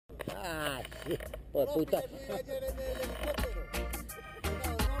Ah, por puta.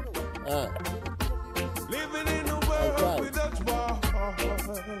 Ah. Living in a world without war.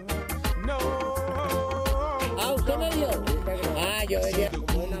 No. Ah, usted me dio. Ah, yo vería. The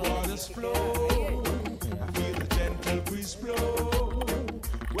cool waters flow. Feel the gentle breeze blow.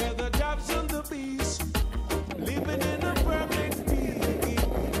 Where the doves and the bees living in a perfect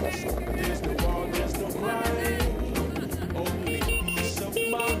peace. There's no war, there's no crime. Only peace of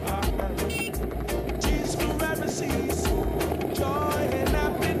mind. Cheese for every seas. Joy and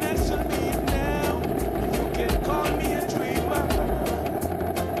happiness to me now. You can call me a dreamer,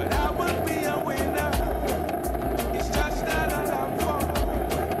 but I will be a winner. It's just that I love for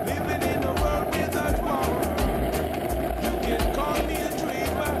living in a world without war. You can call me a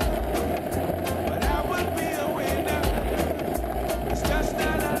dreamer, but I will be a winner. It's just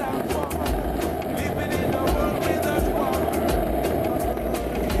that I love for living in a world without war.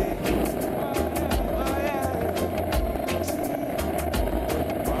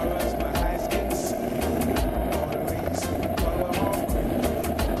 Far as my eyes can see, always follow on.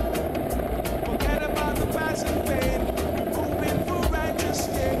 Forget about the past and pain, moving for righteous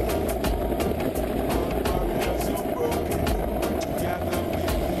gain. All barriers are broken, together we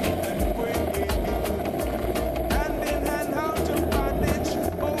live and pray. Hand in hand out of bondage,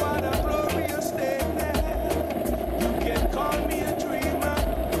 oh what a glorious day. You can call me a dreamer,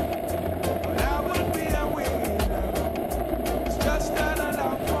 but I will be a winner. It's just that I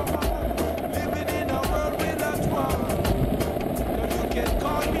love for living in a world without war. No, you can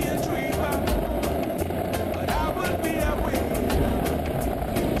call me a dreamer, but I will be a winner.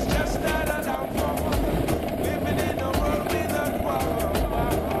 It's just that I love for living in a world without war.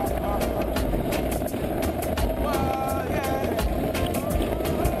 Yeah.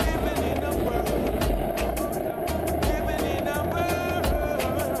 Living in a world, living in a world.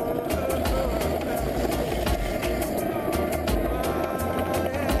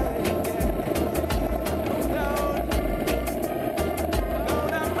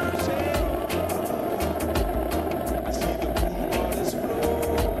 Lord have mercy. I see the cool waters flow,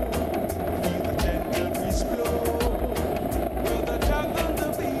 feel the gentle breeze blow. Where the dove and the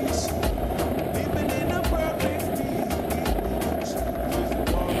bees living in a perfect peace. Feel the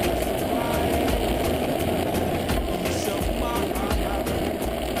waters fly, peace of mind.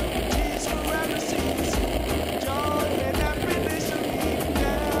 Peace forever seas, joy and happiness to me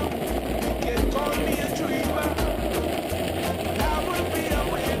now. You can call me a dreamer, but I will be a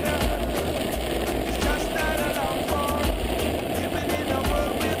winner. It's just that I love for living in a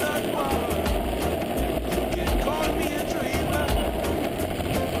world without war. You can call me a dreamer,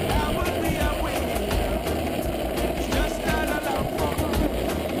 but I will be a winner. It's just that I love for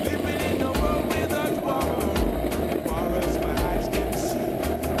living in a world without war. Far as my eyes can see,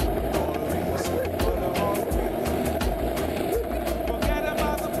 always follow on. Forget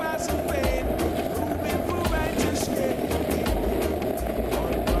about the past and pain, moving for righteous gain.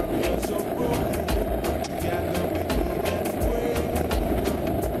 All barriers are broken, together we lead and pray.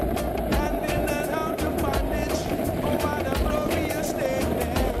 Hand in hand out of bondage, oh what a glorious day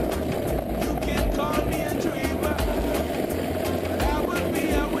there. You can call me a dreamer, but I will be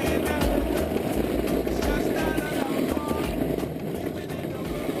a winner. It's just that I love for living in a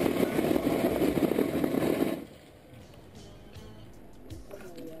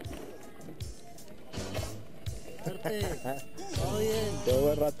Todo bien.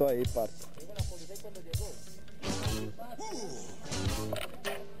 Todo el rato ahí, parce. Llegó la policía cuando llegó.